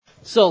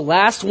So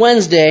last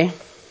Wednesday,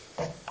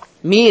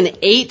 me and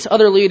 8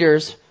 other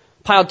leaders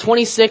piled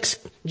 26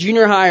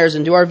 junior hires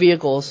into our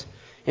vehicles,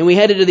 and we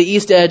headed to the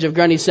east edge of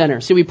Grundy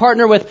Center. See, we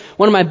partner with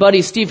one of my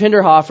buddies, Steve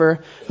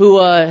Hinderhofer, who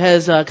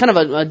has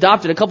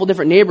adopted a couple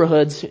different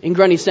neighborhoods in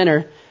Grundy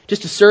Center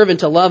just to serve and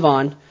to love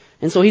on.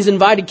 And so he's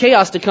invited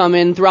Chaos to come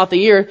in throughout the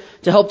year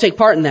to help take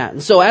part in that.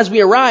 And so as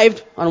we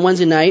arrived on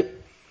Wednesday night,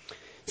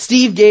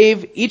 Steve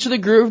gave each of the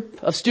group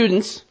of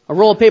students a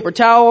roll of paper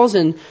towels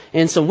and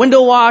some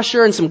window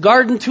washer and some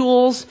garden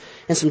tools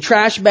and some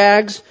trash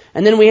bags.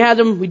 And then we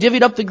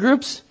divvied up the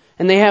groups,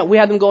 and we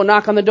had them go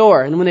knock on the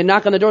door. And when they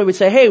knock on the door, we'd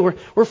say, "Hey,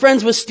 we're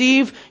friends with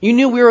Steve. You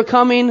knew we were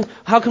coming.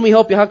 How can we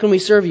help you? How can we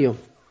serve you?"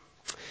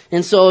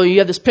 And so you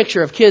have this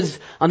picture of kids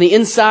on the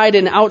inside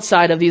and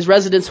outside of these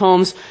residence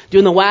homes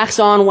doing the wax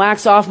on,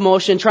 wax off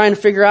motion, trying to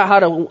figure out how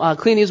to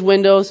clean these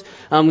windows,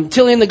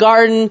 tilling the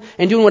garden,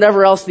 and doing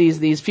whatever else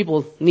these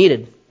people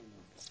needed.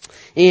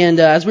 And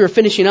as we were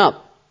finishing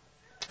up,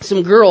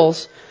 some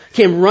girls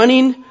came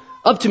running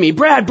up to me,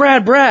 Brad,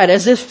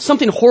 as if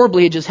something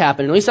horribly had just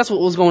happened. At least that's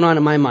what was going on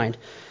in my mind.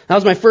 That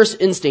was my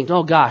first instinct.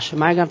 Oh gosh,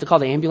 am I going to have to call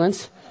the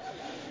ambulance?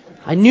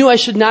 I knew I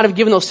should not have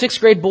given those 6th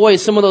grade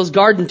boys some of those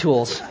garden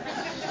tools.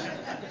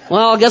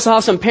 Well, I guess I'll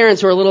have some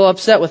parents who are a little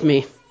upset with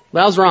me.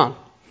 But I was wrong.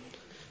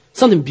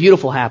 Something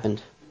beautiful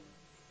happened.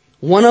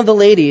 One of the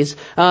ladies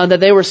that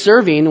they were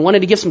serving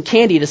wanted to give some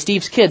candy to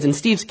Steve's kids, and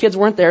Steve's kids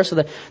weren't there,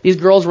 so these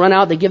girls run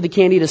out, they give the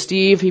candy to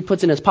Steve, he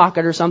puts it in his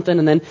pocket or something,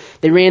 and then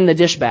they ran the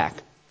dish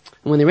back.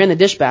 And when they ran the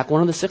dish back,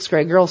 one of the 6th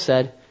grade girls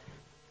said,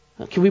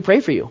 "Can we pray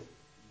for you?"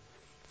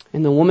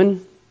 And the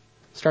woman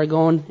started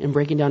going and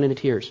breaking down into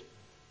tears.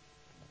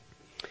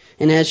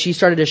 And as she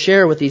started to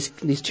share with these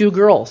two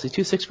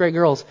 6th grade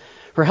girls,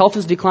 her health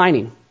is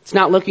declining. It's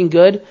not looking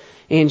good,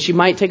 and she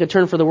might take a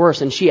turn for the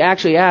worse. And she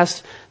actually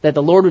asked that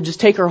the Lord would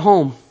just take her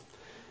home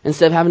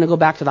instead of having to go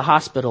back to the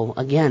hospital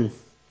again.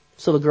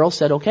 So the girls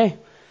said, "Okay."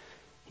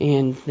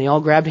 And they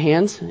all grabbed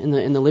hands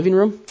in the living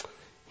room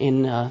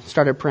and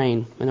started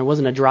praying. And there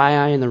wasn't a dry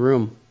eye in the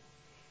room.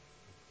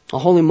 A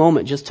holy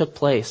moment just took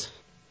place.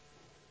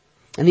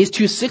 And these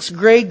two 6th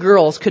grade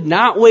girls could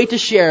not wait to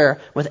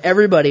share with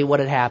everybody what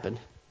had happened.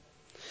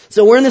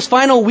 So we're in this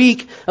final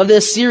week of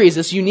this series,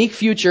 this unique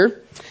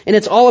future, and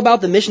it's all about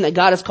the mission that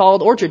God has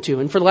called Orchard to.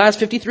 And for the last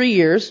 53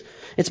 years,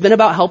 it's been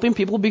about helping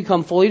people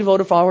become fully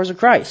devoted followers of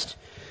Christ.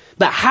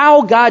 But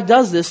how God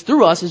does this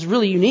through us is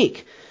really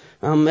unique.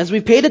 As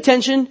we've paid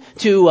attention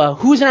to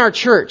who's in our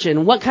church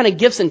and what kind of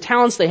gifts and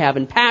talents they have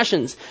and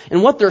passions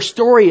and what their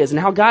story is and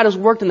how God has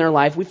worked in their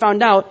life, we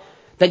found out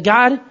that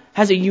God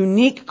has a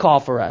unique call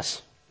for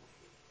us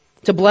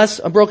to bless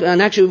a broken, and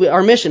actually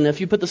our mission,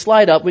 if you put the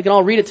slide up, we can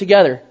all read it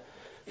together.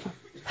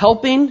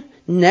 Helping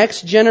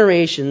next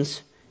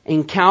generations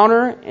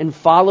encounter and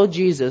follow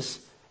Jesus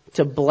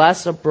to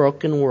bless a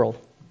broken world.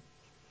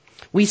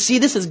 We see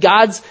this as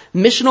God's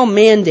missional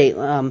mandate,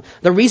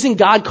 the reason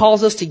God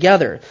calls us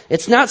together.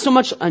 It's not so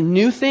much a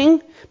new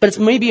thing, but it's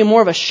maybe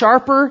more of a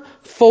sharper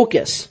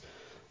focus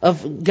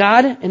of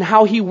God and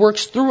how He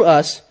works through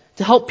us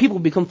to help people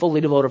become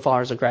fully devoted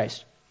followers of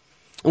Christ.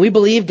 And we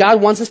believe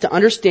God wants us to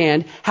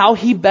understand how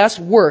He best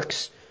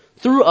works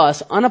through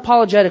us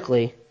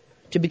unapologetically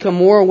to become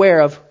more aware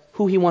of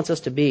who He wants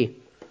us to be.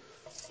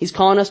 He's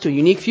calling us to a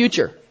unique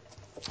future.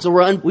 So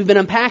we've been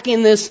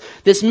unpacking this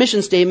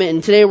mission statement,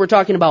 and today we're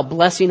talking about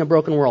blessing a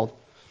broken world.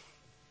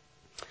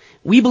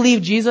 We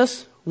believe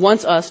Jesus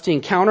wants us to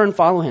encounter and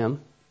follow Him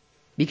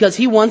because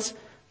He wants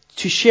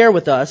to share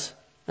with us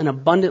an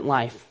abundant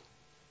life.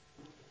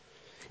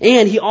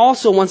 And He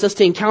also wants us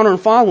to encounter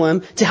and follow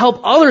Him to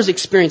help others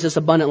experience this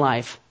abundant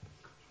life.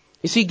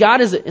 You see,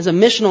 God is a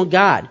missional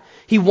God.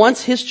 He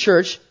wants His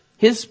church,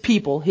 His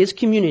people, His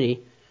community,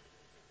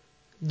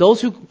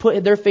 those who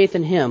put their faith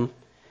in Him,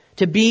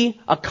 to be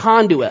a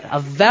conduit, a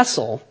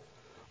vessel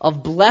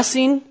of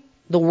blessing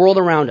the world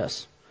around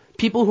us.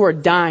 People who are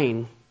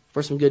dying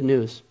for some good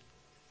news.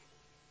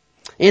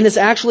 And this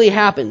actually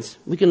happens.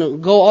 We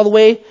can go all the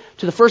way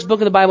to the first book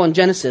of the Bible in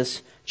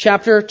Genesis,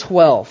 chapter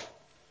 12.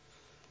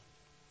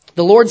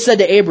 The Lord said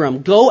to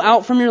Abram, "Go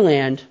out from your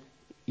land,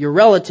 your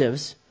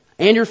relatives,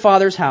 and your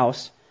father's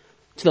house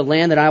to the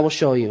land that I will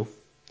show you.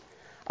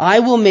 I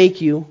will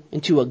make you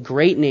into a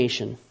great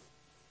nation.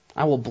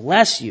 I will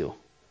bless you.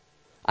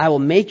 I will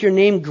make your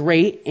name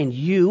great, and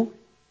you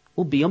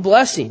will be a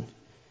blessing.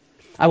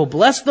 I will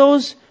bless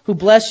those who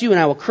bless you, and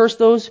I will curse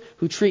those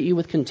who treat you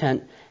with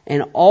contempt.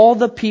 And all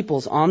the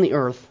peoples on the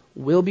earth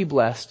will be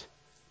blessed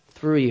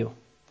through you."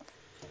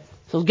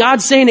 So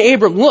God's saying to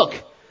Abram, look,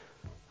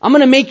 I'm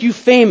going to make you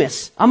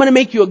famous. I'm going to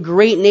make you a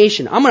great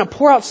nation. I'm going to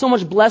pour out so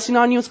much blessing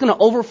on you, it's going to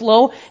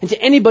overflow into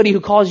anybody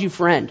who calls you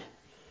friend.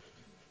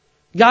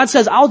 God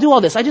says, I'll do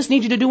all this. I just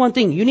need you to do one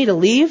thing. You need to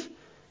leave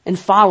and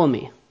follow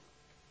me.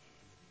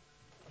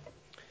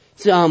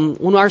 So,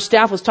 when our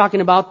staff was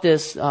talking about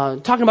this,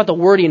 talking about the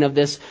wording of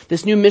this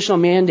new missional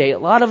mandate, a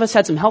lot of us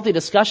had some healthy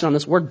discussion on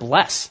this word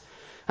bless.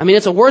 I mean,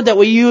 it's a word that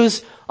we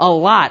use a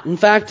lot. In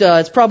fact,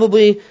 it's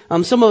probably,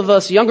 some of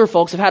us younger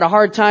folks have had a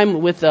hard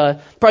time with,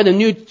 probably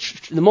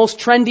the most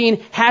trending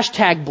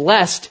hashtag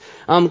blessed.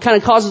 Kind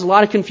of causes a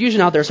lot of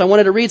confusion out there. So I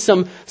wanted to read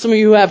some of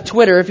you who have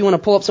Twitter, if you want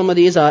to pull up some of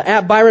these.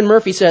 At Byron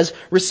Murphy says,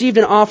 received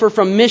an offer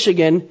from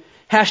Michigan,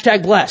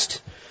 hashtag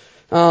blessed.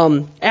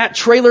 At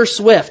Trailer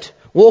Swift,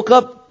 woke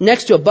up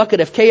next to a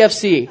bucket of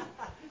KFC,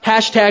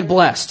 hashtag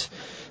blessed.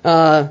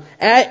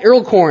 At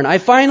Earl Corn, I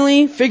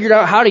finally figured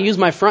out how to use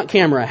my front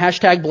camera,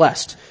 hashtag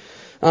blessed.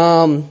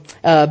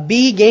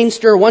 B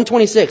Gainster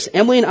 126,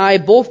 Emily and I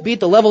both beat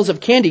the levels of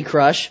Candy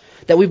Crush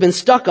that we've been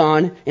stuck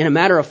on in a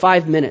matter of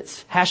 5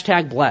 minutes,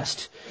 hashtag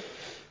blessed.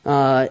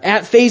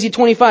 At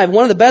Fazy25,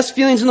 one of the best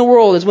feelings in the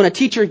world is when a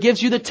teacher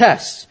gives you the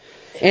test,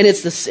 and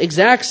it's the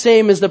exact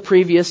same as the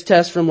previous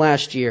test from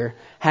last year,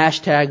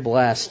 hashtag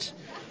blessed.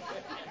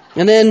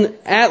 And then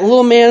at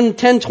Little Man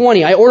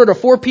 1020, I ordered a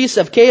 4-piece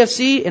of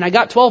KFC and I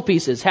got 12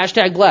 pieces.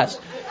 Hashtag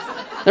blessed.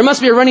 There must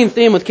be a running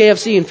theme with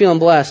KFC and feeling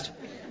blessed.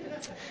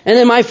 And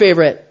then my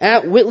favorite,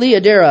 at Whitley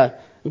Adara,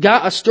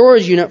 got a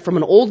storage unit from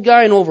an old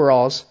guy in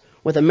overalls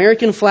with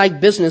American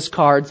flag business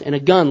cards and a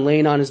gun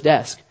laying on his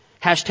desk.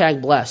 Hashtag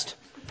blessed.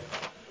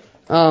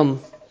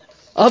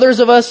 Others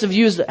of us have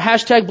used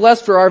hashtag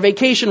blessed for our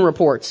vacation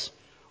reports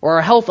or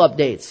our health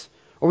updates,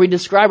 or we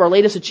describe our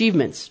latest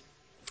achievements.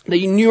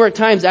 The New York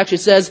Times actually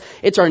says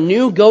it's our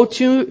new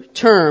go-to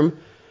term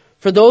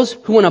for those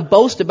who want to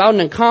boast about an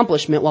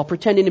accomplishment while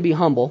pretending to be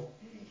humble,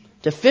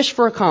 to fish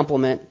for a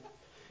compliment,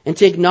 and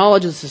to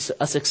acknowledge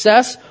a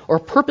success or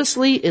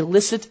purposely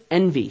elicit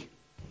envy.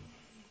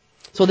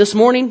 So this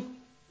morning,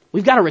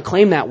 we've got to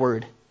reclaim that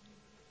word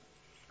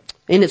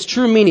in its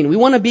true meaning. We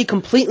want to be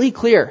completely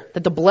clear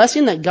that the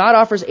blessing that God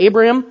offers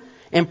Abraham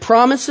and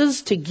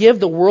promises to give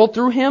the world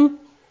through him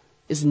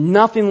is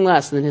nothing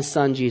less than his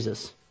son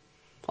Jesus.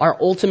 Our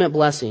ultimate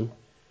blessing,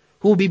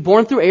 who will be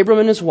born through Abram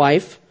and his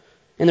wife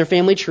and their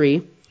family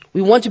tree.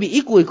 We want to be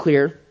equally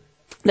clear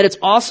that it's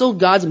also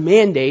God's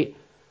mandate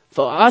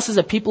for us as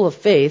a people of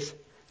faith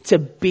to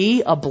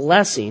be a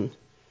blessing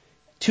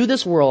to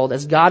this world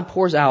as God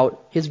pours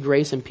out his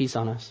grace and peace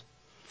on us.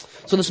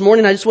 So this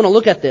morning I just want to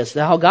look at this,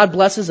 how God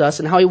blesses us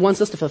and how he wants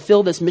us to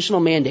fulfill this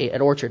missional mandate at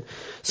Orchard.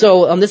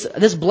 So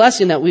this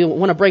blessing that we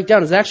want to break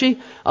down is actually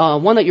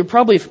one that you're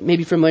probably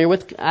maybe familiar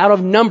with out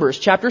of Numbers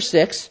chapter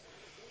 6.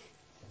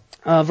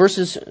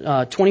 Verses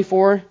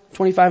 24,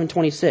 25, and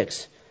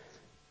 26.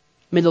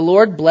 May the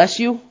Lord bless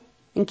you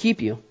and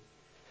keep you.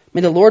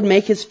 May the Lord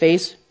make his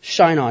face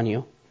shine on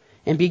you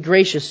and be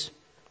gracious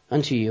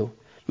unto you.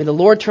 May the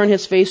Lord turn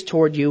his face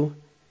toward you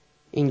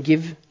and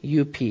give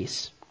you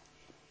peace.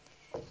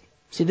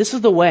 See, this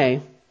is the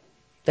way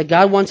that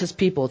God wants his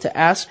people to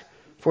ask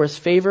for his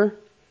favor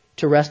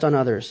to rest on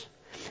others.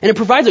 And it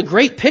provides a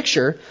great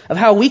picture of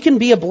how we can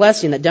be a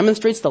blessing that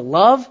demonstrates the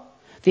love,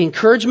 the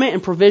encouragement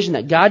and provision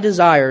that God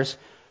desires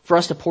for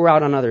us to pour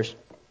out on others.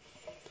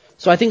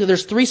 So I think that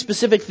there's 3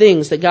 specific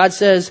things that God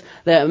says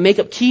that make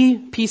up key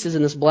pieces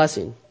in this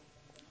blessing.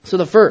 So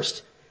the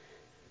first,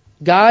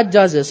 God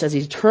does this as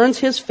he turns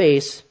his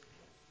face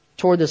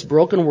toward this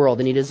broken world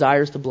and he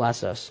desires to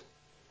bless us.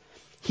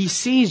 He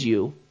sees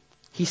you.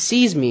 He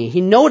sees me.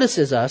 He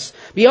notices us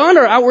beyond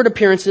our outward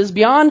appearances,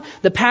 beyond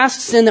the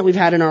past sin that we've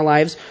had in our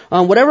lives,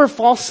 whatever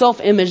false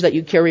self-image that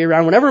you carry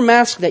around, whatever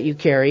mask that you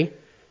carry.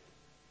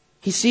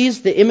 He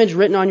sees the image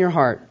written on your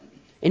heart,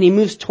 and he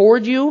moves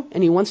toward you,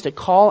 and he wants to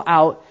call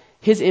out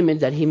his image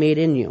that he made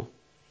in you.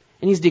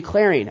 And he's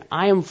declaring,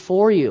 I am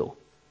for you.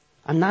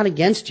 I'm not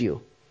against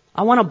you.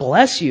 I want to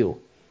bless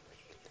you.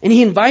 And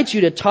he invites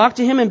you to talk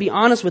to him and be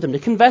honest with him, to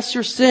confess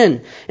your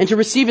sin, and to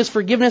receive his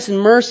forgiveness and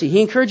mercy.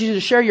 He encourages you to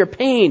share your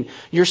pain,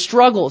 your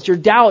struggles, your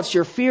doubts,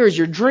 your fears,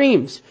 your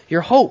dreams, your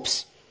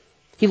hopes.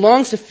 He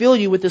longs to fill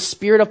you with the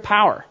spirit of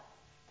power.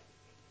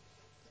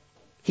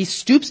 He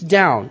stoops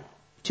down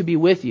to be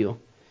with you,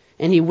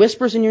 and he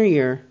whispers in your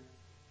ear,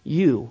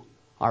 you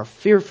are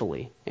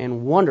fearfully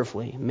and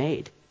wonderfully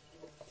made.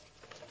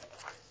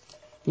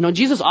 You know,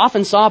 Jesus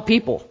often saw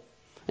people,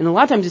 and a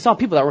lot of times he saw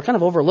people that were kind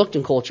of overlooked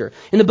in culture.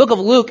 In the book of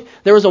Luke,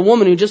 there was a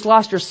woman who just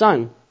lost her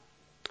son,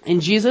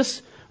 and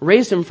Jesus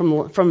raised him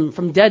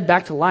from dead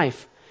back to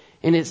life.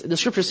 And the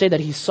scriptures say that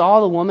he saw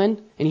the woman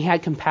and he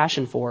had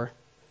compassion for her.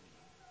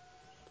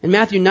 In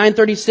Matthew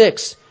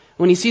 9:36,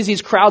 when he sees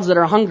these crowds that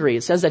are hungry,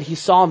 it says that he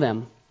saw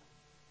them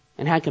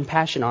and had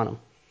compassion on them.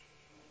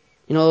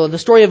 You know, the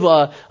story of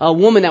a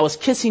woman that was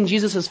kissing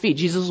Jesus' feet.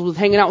 Jesus was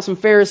hanging out with some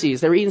Pharisees.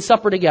 They were eating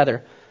supper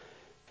together.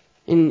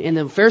 And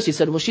the Pharisee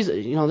said,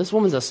 well, this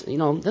woman,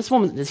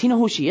 does he know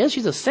who she is?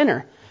 She's a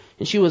sinner.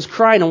 And she was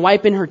crying and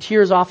wiping her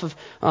tears off of,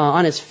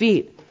 on his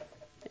feet.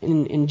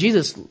 And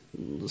Jesus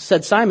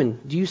said,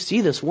 Simon, do you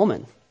see this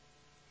woman?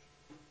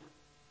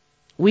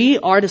 We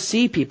are to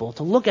see people,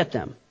 to look at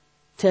them,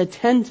 to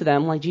attend to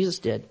them like Jesus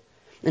did.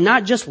 And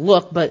not just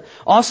look, but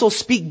also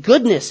speak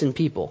goodness in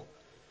people.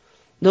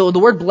 The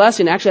word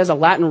blessing actually has a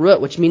Latin root,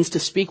 which means to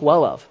speak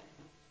well of.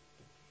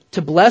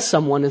 To bless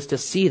someone is to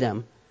see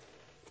them,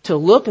 to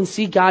look and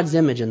see God's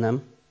image in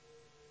them,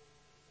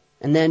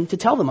 and then to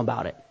tell them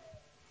about it.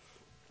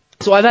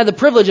 So I've had the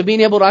privilege of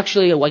being able to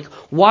actually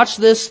watch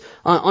this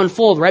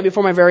unfold right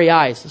before my very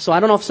eyes. So I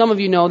don't know if some of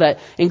you know that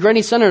in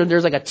Grundy Center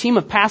there's a team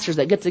of pastors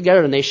that get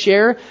together and they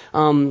share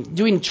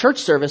doing church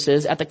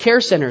services at the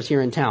care centers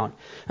here in town,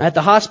 at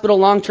the hospital,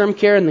 long-term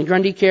care, and the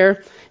Grundy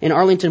Care in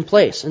Arlington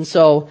Place. And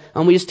so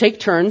we just take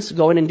turns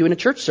going and doing a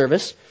church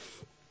service.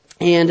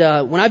 And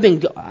when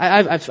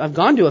I've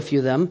gone to a few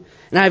of them,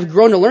 and I've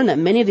grown to learn that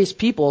many of these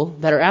people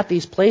that are at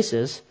these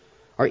places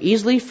are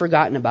easily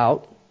forgotten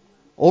about,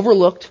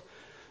 overlooked.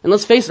 And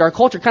let's face it, our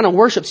culture kind of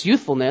worships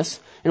youthfulness,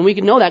 and we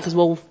can know that because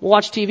we'll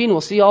watch TV and we'll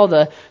see all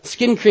the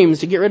skin creams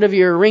to get rid of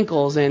your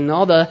wrinkles and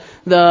all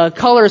the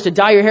colors to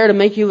dye your hair to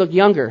make you look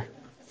younger.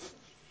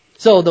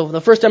 So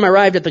the first time I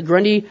arrived at the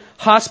Grundy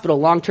Hospital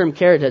long-term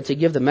care to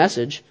give the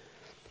message,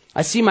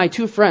 I see my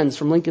two friends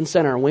from Lincoln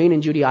Center, Wayne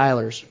and Judy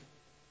Eilers.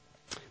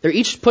 They're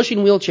each pushing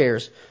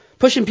wheelchairs,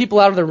 pushing people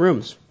out of their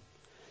rooms.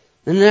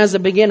 And then as I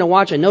began to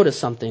watch, I noticed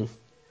something.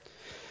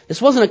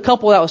 This wasn't a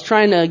couple that was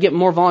trying to get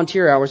more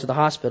volunteer hours at the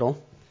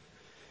hospital.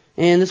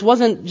 And this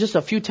wasn't just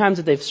a few times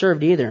that they've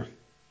served either.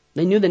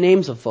 They knew the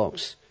names of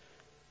folks.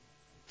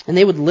 And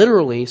they would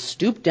literally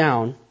stoop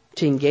down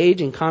to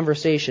engage in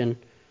conversation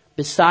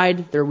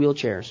beside their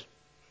wheelchairs.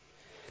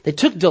 They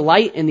took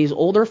delight in these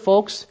older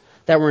folks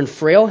that were in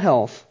frail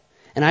health.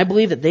 And I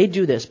believe that they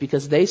do this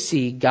because they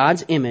see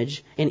God's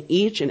image in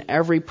each and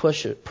every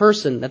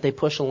person that they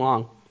push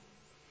along.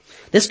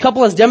 This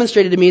couple has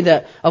demonstrated to me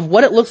that of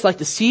what it looks like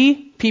to see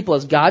people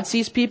as God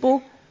sees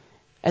people,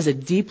 as a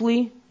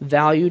deeply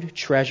valued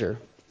treasure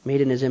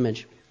made in His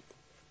image.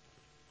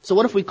 So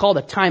what if we called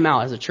a time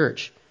out as a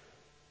church?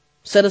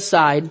 Set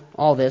aside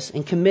all this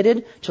and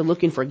committed to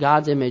looking for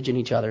God's image in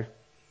each other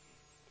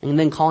and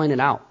then calling it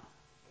out.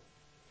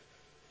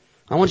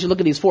 I want you to look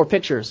at these 4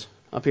 pictures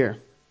up here.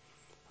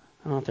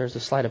 I don't know if there's a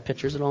slide of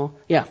pictures at all.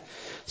 Yeah.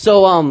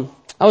 So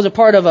I was a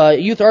part of a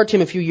youth art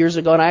team a few years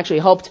ago, and I actually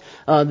helped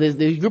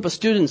the group of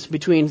students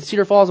between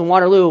Cedar Falls and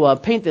Waterloo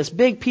paint this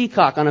big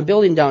peacock on a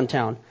building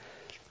downtown.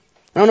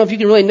 I don't know if you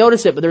can really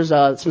notice it, but there's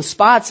some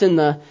spots in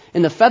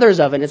the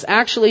feathers of it. It's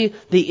actually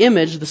the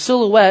image, the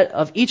silhouette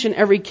of each and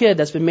every kid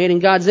that's been made in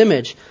God's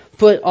image,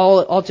 put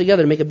all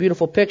together to make a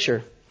beautiful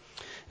picture.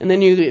 And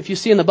then if you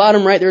see in the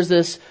bottom right, there's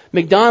this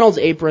McDonald's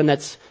apron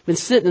that's been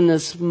sitting in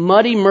this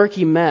muddy,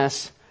 murky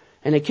mess.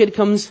 And a kid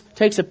comes,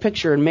 takes a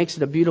picture, and makes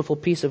it a beautiful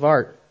piece of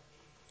art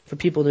for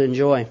people to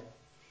enjoy.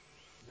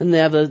 And they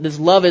have this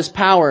love is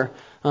power.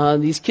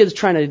 These kids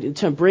trying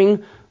to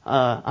bring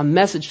a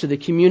message to the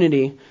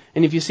community.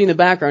 And if you see in the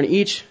background,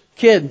 each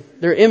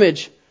kid, their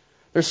image,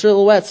 their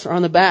silhouettes are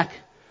on the back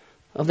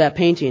of that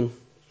painting.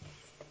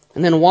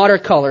 And then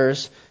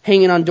watercolors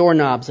hanging on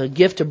doorknobs, a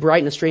gift to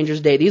brighten a stranger's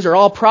day. These are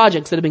all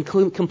projects that have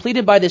been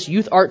completed by this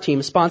youth art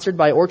team sponsored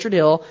by Orchard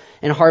Hill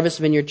and Harvest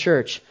Vineyard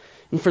Church.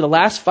 And for the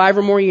last 5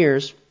 or more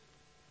years,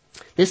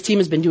 this team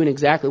has been doing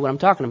exactly what I'm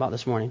talking about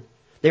this morning.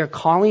 They are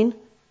calling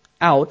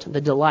out the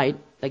delight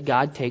that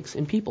God takes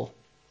in people.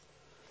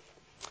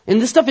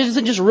 And this stuff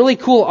isn't just really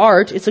cool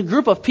art. It's a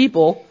group of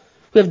people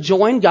who have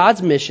joined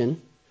God's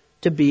mission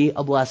to be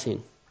a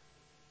blessing.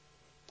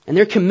 And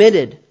they're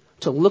committed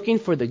to looking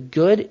for the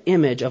good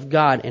image of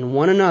God in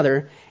one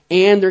another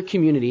and their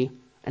community,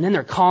 and then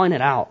they're calling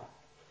it out.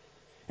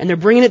 And they're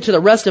bringing it to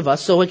the rest of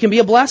us so it can be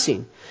a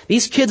blessing.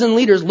 These kids and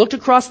leaders looked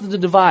across the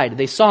divide.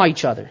 They saw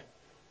each other. And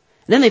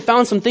then they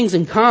found some things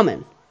in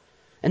common.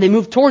 And they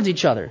moved towards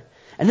each other.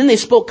 And then they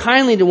spoke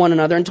kindly to one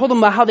another and told them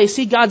about how they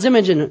see God's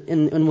image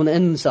in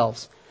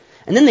themselves.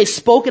 And then they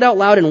spoke it out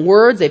loud in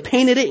words. They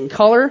painted it in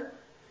color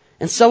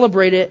and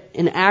celebrated it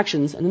in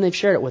actions. And then they've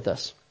shared it with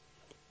us.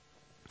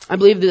 I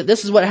believe that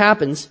this is what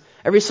happens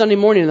every Sunday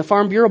morning in the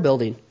Farm Bureau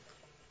building.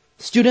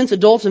 Students,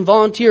 adults, and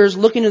volunteers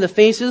looking into the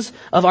faces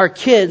of our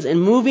kids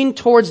and moving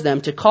towards them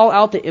to call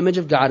out the image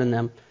of God in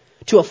them,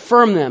 to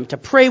affirm them, to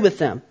pray with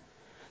them,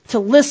 to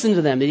listen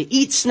to them, to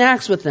eat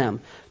snacks with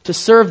them, to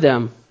serve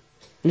them,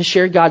 and to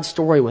share God's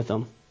story with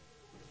them,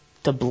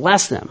 to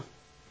bless them.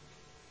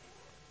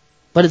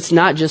 But it's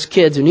not just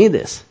kids who need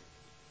this.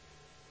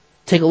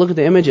 Take a look at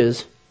the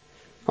images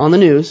on the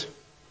news,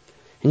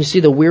 and you see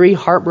the weary,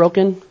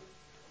 heartbroken,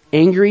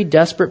 angry,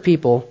 desperate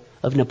people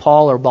of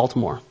Nepal or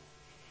Baltimore.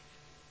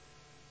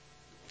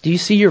 Do you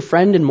see your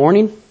friend in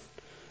mourning?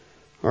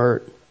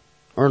 Or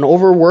an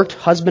overworked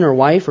husband or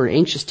wife or an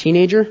anxious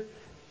teenager?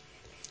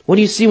 What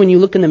do you see when you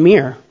look in the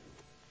mirror?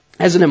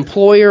 As an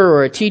employer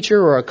or a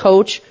teacher or a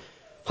coach,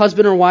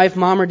 husband or wife,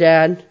 mom or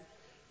dad,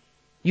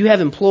 you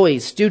have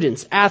employees,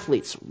 students,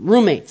 athletes,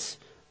 roommates,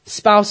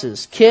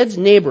 spouses, kids,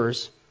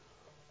 neighbors,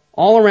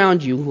 all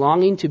around you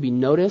longing to be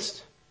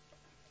noticed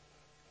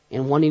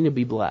and wanting to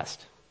be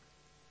blessed.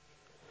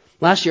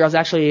 Last year, I was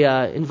actually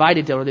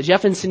invited to the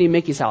Jeff and Cindy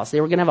Mickey's house. They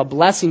were going to have a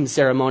blessing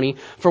ceremony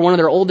for one of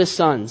their oldest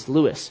sons,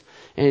 Lewis.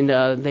 And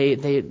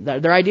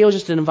their idea was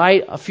just to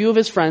invite a few of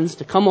his friends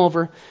to come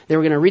over. They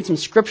were going to read some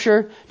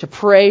scripture, to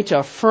pray, to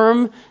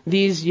affirm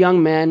these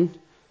young men,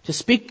 to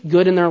speak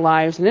good in their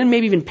lives, and then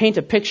maybe even paint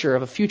a picture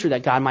of a future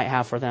that God might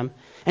have for them.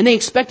 And they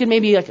expected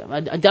maybe like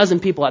a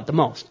dozen people at the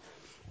most.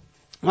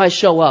 Well, I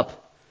show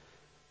up,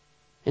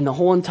 and the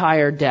whole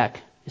entire deck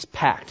is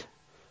packed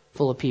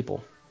full of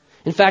people.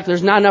 In fact,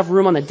 there's not enough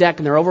room on the deck,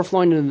 and they're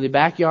overflowing into the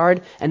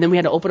backyard, and then we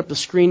had to open up the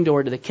screen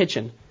door to the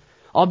kitchen.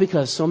 All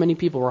because so many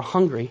people were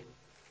hungry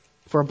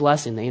for a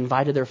blessing. They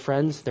invited their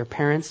friends, their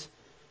parents,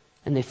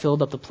 and they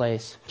filled up the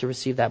place to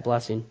receive that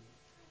blessing.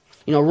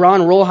 You know,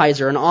 Ron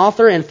Rolheiser, an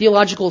author and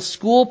theological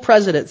school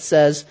president,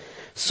 says,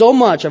 so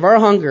much of our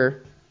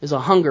hunger is a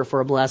hunger for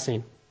a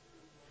blessing.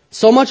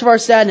 So much of our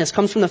sadness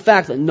comes from the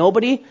fact that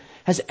nobody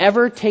has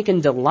ever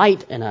taken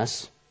delight in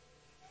us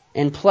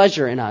and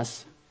pleasure in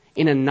us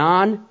in a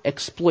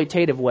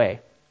non-exploitative way.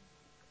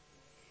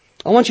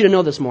 I want you to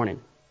know this morning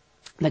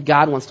that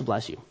God wants to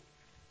bless you.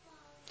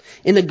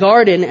 In the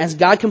garden, as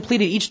God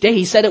completed each day,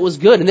 He said it was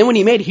good. And then when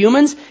He made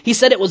humans, He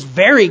said it was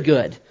very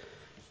good.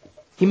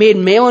 He made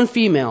male and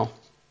female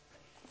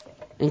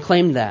and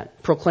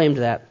proclaimed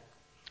that.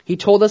 He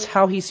told us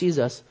how He sees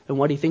us and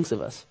what He thinks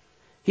of us.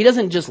 He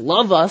doesn't just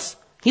love us,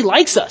 He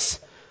likes us.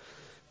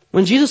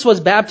 When Jesus was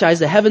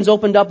baptized, the heavens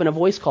opened up and a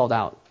voice called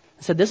out.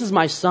 It said, "This is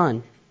my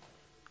Son,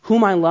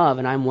 whom I love,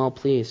 and I am well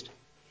pleased."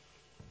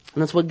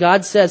 And that's what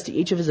God says to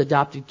each of His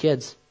adopted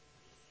kids.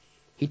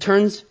 He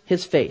turns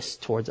His face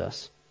towards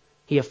us.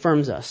 He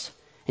affirms us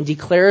and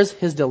declares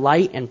His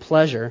delight and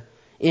pleasure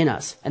in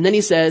us. And then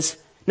He says,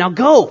 now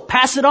go,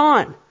 pass it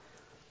on.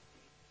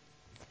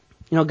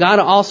 You know, God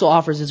also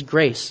offers His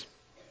grace.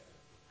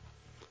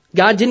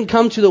 God didn't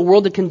come to the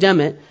world to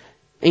condemn it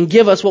and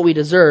give us what we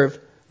deserve,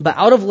 but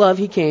out of love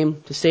He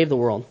came to save the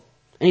world.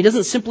 And He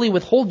doesn't simply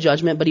withhold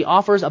judgment, but He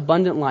offers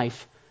abundant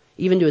life,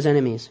 even to His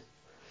enemies.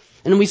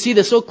 And we see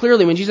this so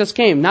clearly when Jesus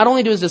came, not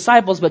only to His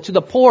disciples, but to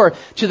the poor,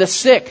 to the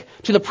sick,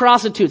 to the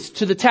prostitutes,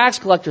 to the tax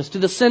collectors, to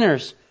the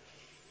sinners.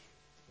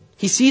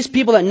 He sees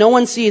people that no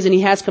one sees, and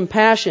He has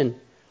compassion.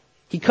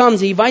 He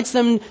comes, He invites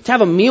them to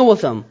have a meal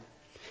with them.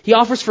 He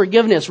offers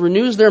forgiveness,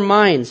 renews their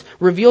minds,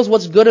 reveals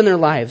what's good in their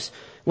lives,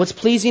 what's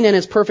pleasing in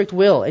His perfect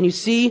will. And you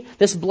see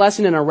this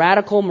blessing in a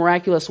radical,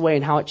 miraculous way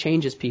in how it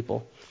changes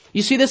people.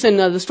 You see this in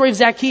the story of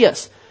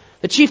Zacchaeus,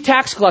 the chief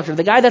tax collector,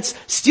 the guy that's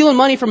stealing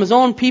money from his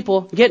own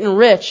people, getting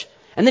rich,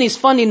 and then he's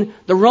funding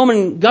the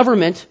Roman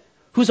government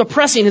who's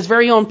oppressing his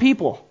very own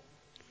people.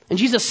 And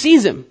Jesus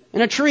sees him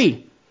in a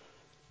tree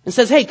and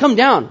says, hey, come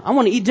down. I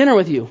want to eat dinner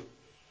with you.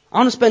 I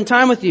want to spend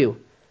time with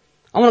you.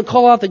 I want to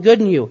call out the good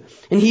in you.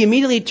 And he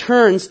immediately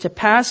turns to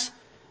pass.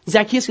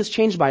 Zacchaeus gets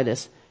changed by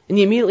this. And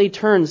he immediately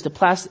turns to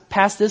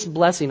pass this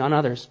blessing on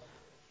others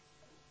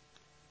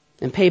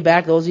and pay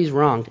back those he's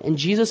wronged. And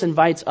Jesus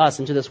invites us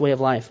into this way of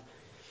life.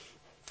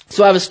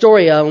 So I have a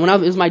story. It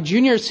was my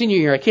junior or senior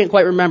year, I can't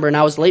quite remember, and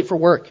I was late for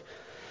work.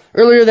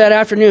 Earlier that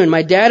afternoon,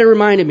 my dad had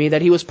reminded me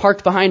that he was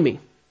parked behind me.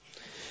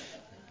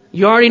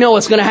 You already know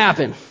what's going to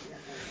happen.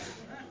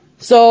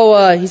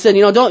 So he said,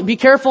 don't be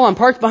careful. I'm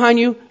parked behind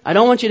you. I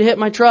don't want you to hit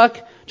my truck.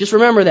 Just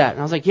remember that. And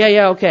I was like,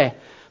 yeah, okay.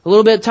 A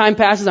little bit of time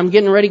passes. I'm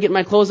getting ready to get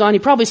my clothes on. He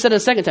probably said it a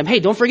second time. Hey,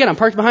 don't forget, I'm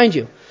parked behind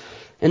you.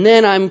 And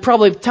then I'm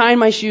probably tying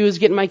my shoes,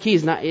 getting my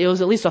keys. It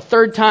was at least a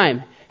third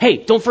time. Hey,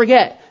 don't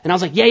forget. And I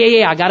was like,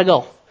 yeah, I gotta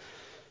go.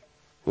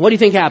 What do you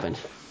think happened?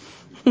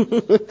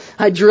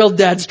 I drilled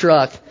Dad's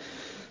truck.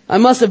 I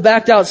must have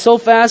backed out so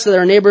fast that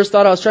our neighbors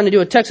thought I was trying to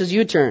do a Texas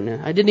U-turn.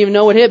 I didn't even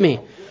know what hit me.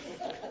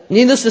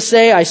 Needless to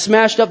say, I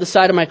smashed up the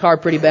side of my car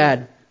pretty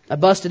bad. I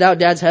busted out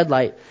Dad's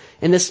headlight.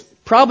 And this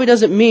probably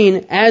doesn't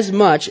mean as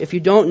much if you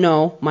don't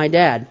know my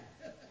dad.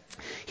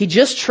 He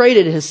just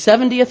traded his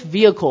 70th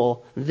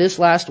vehicle this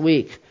last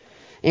week.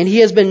 And he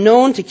has been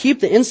known to keep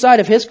the inside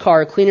of his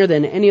car cleaner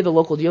than any of the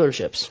local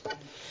dealerships.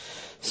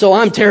 So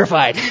I'm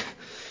terrified.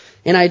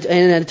 And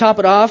to top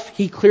it off,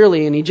 he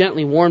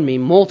gently warned me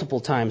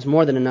multiple times,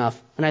 more than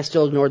enough. And I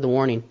still ignored the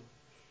warning.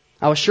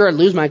 I was sure I'd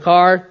lose my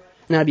car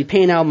and I'd be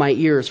paying out my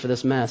ears for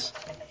this mess.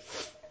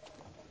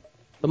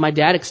 But my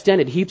dad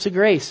extended heaps of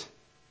grace.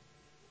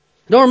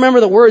 I don't remember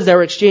the words that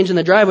were exchanged in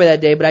the driveway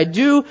that day, but I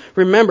do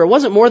remember, it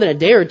wasn't more than a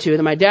day or two,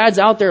 that my dad's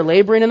out there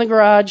laboring in the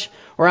garage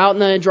or out in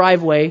the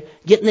driveway,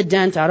 getting the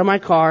dent out of my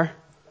car,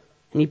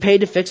 and he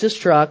paid to fix his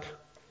truck.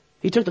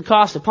 He took the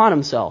cost upon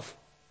himself.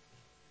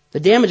 The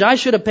damage I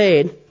should have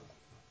paid,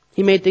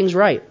 he made things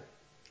right.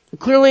 He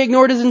clearly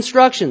ignored his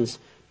instructions.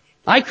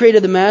 I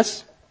created the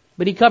mess,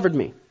 but he covered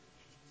me.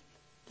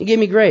 He gave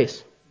me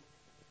grace.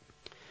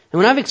 And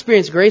when I've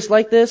experienced grace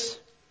like this,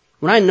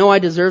 when I know I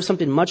deserve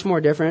something much more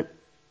different,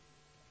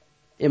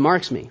 it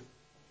marks me.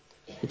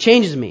 It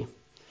changes me.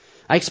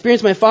 I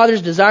experience my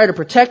Father's desire to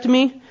protect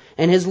me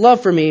and His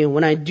love for me even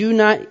when I do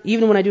not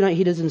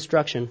heed His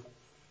instruction.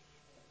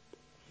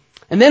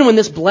 And then when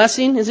this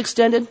blessing is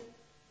extended,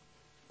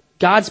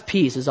 God's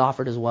peace is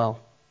offered as well.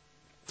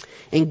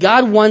 And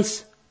God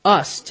wants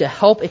us to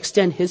help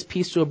extend His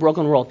peace to a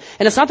broken world.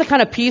 And it's not the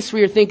kind of peace where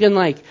you're thinking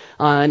like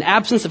an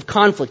absence of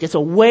conflict. It's a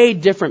way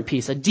different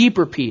peace, a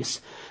deeper peace.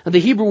 The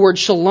Hebrew word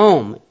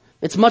shalom,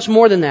 it's much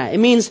more than that. It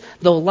means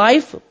the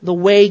life the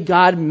way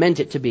God meant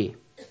it to be.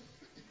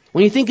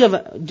 When you think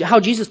of how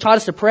Jesus taught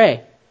us to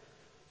pray,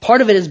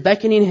 part of it is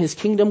beckoning His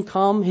kingdom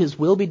come, His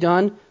will be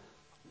done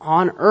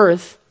on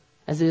earth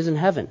as it is in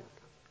heaven.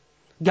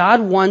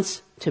 God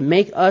wants to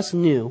make us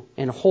new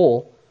and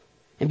whole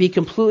and be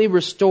completely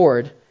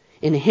restored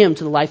in Him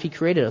to the life He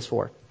created us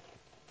for.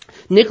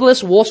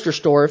 Nicholas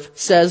Wolsterstorff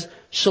says,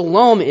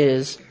 Shalom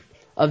is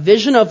a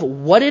vision of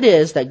what it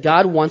is that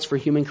God wants for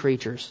human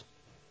creatures.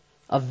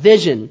 A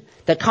vision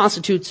that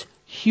constitutes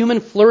human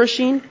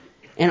flourishing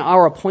and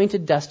our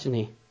appointed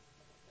destiny.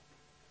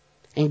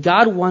 And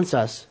God wants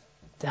us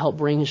to help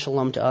bring His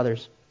shalom to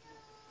others.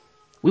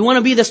 We want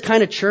to be this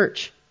kind of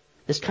church,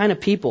 this kind of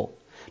people.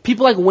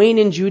 People like Wayne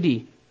and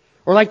Judy,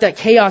 or like that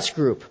chaos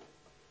group,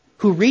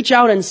 who reach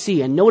out and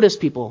see and notice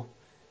people.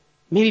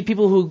 Maybe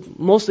people who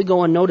mostly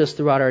go unnoticed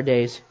throughout our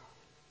days.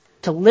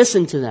 To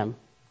listen to them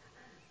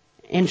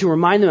and to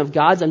remind them of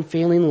God's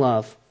unfailing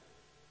love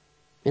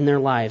in their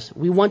lives.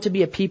 We want to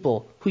be a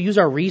people who use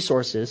our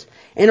resources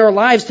and our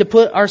lives to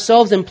put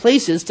ourselves in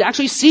places to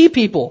actually see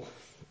people,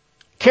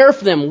 care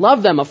for them,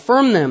 love them,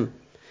 affirm them,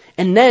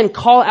 and then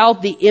call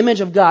out the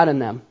image of God in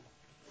them.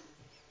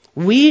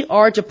 We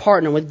are to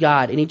partner with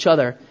God and each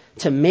other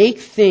to make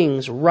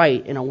things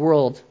right in a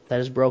world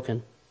that is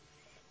broken.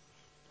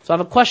 So I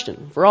have a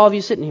question for all of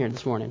you sitting here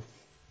this morning.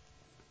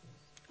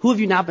 Who have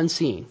you not been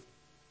seeing?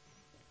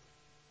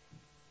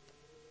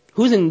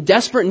 Who's in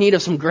desperate need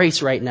of some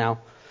grace right now?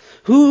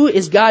 Who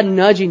is God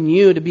nudging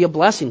you to be a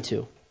blessing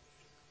to?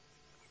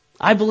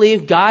 I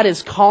believe God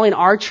is calling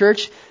our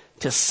church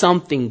to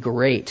something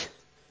great.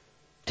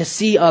 To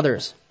see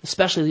others,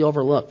 especially the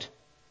overlooked.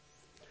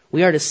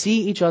 We are to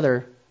see each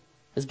other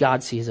as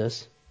God sees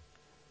us.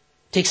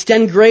 To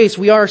extend grace.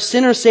 We are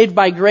sinners saved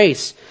by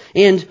grace.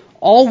 And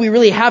all we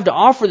really have to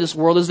offer this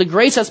world is the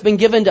grace that's been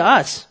given to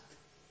us.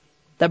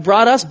 That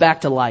brought us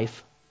back to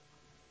life.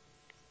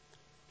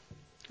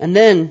 And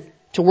then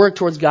to work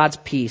towards God's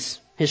peace.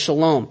 His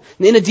shalom.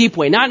 In a deep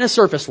way, not in a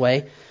surface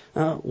way.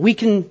 We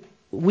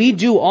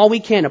do all we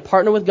can to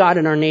partner with God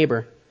and our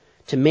neighbor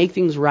to make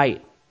things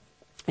right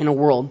in a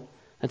world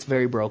that's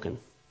very broken.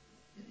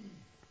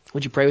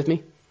 Would you pray with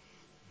me?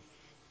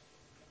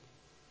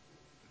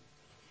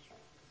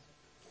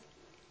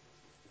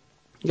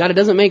 God, it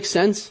doesn't make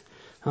sense,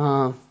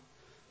 going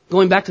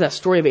back to that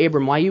story of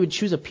Abram, why you would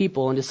choose a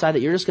people and decide that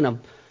you're just going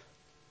to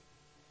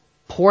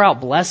pour out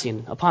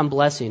blessing upon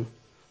blessing.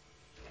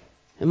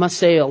 It must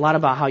say a lot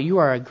about how you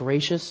are a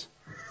gracious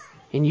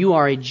and you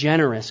are a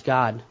generous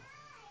God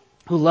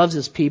who loves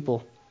His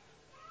people.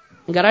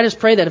 And God, I just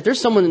pray that if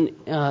there's someone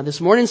this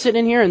morning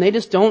sitting in here and they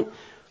just don't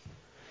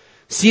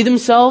see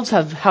themselves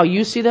how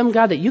you see them,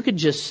 God, that you could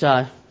just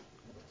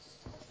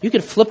you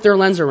could flip their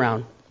lens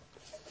around.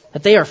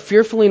 That they are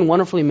fearfully and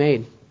wonderfully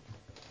made.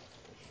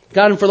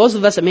 God, and for those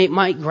of us that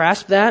might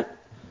grasp that,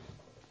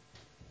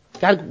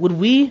 God, would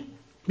we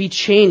be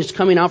changed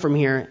coming out from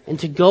here and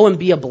to go and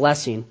be a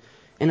blessing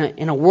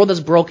in a world that's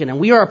broken, and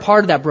we are a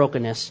part of that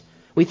brokenness.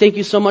 We thank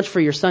you so much for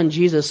your Son,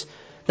 Jesus,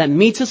 that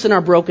meets us in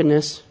our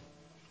brokenness,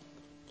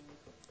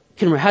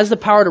 has the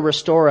power to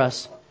restore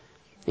us,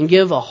 and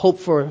give a hope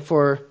for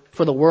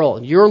the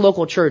world. Your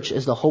local church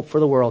is the hope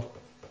for the world.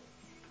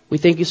 We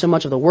thank you so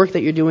much of the work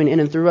that you're doing in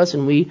and through us,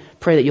 and we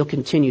pray that you'll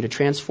continue to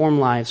transform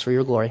lives for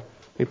your glory.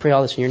 We pray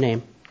all this in your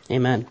name.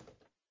 Amen.